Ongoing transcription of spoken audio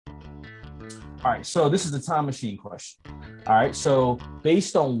All right, so this is the time machine question. All right, so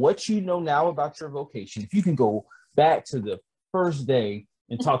based on what you know now about your vocation, if you can go back to the first day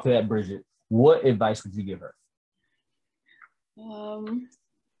and talk to that Bridgette, what advice would you give her?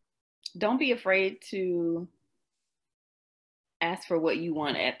 Don't be afraid to ask for what you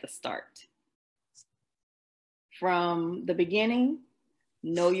want at the start. From the beginning,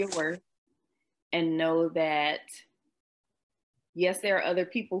 know your worth and know that, yes, there are other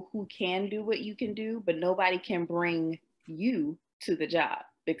people who can do what you can do, but nobody can bring you to the job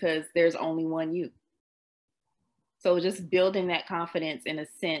because there's only one you. So just building that confidence in a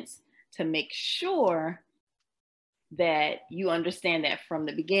sense to make sure that you understand that from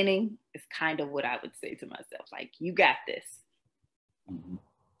the beginning is kind of what I would say to myself. Like, you got this. Mm-hmm.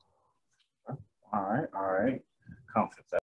 All right. Confidence.